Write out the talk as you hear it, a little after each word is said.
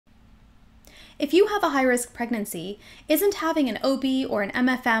If you have a high-risk pregnancy, isn't having an OB or an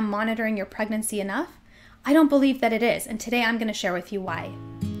MFM monitoring your pregnancy enough? I don't believe that it is, and today I'm going to share with you why.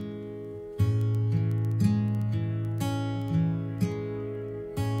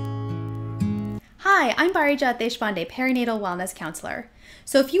 Hi, I'm Parijat Deshpande, perinatal wellness counselor.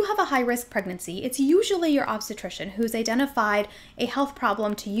 So if you have a high-risk pregnancy, it's usually your obstetrician who's identified a health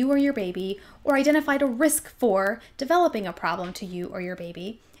problem to you or your baby, or identified a risk for developing a problem to you or your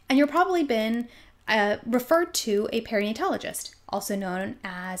baby, and you're probably been referred to a perinatologist, also known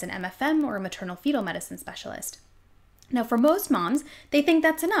as an MFM or a maternal fetal medicine specialist. Now, for most moms, they think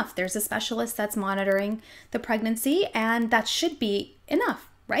that's enough. There's a specialist that's monitoring the pregnancy, and that should be enough,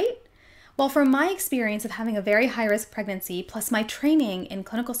 right? Well, from my experience of having a very high-risk pregnancy, plus my training in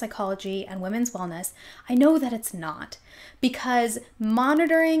clinical psychology and women's wellness, I know that it's not. Because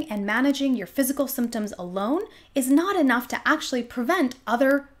monitoring and managing your physical symptoms alone is not enough to actually prevent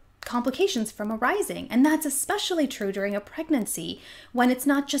other complications from arising. And that's especially true during a pregnancy, when it's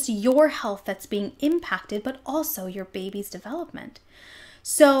not just your health that's being impacted, but also your baby's development.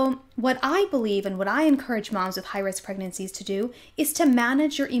 So what I believe and what I encourage moms with high-risk pregnancies to do is to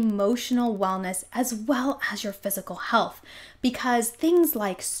manage your emotional wellness as well as your physical health, because things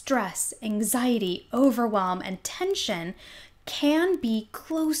like stress, anxiety, overwhelm, and tension can be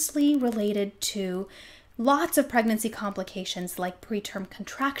closely related to lots of pregnancy complications like preterm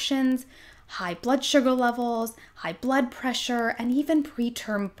contractions, high blood sugar levels, high blood pressure, and even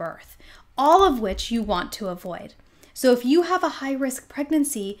preterm birth, all of which you want to avoid. So if you have a high-risk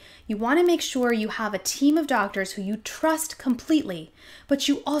pregnancy, you want to make sure you have a team of doctors who you trust completely, but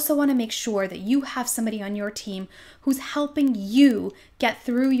you also want to make sure that you have somebody on your team who's helping you get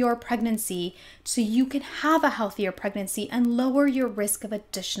through your pregnancy so you can have a healthier pregnancy and lower your risk of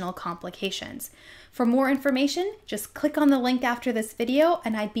additional complications. For more information, just click on the link after this video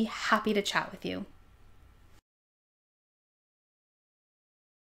and I'd be happy to chat with you.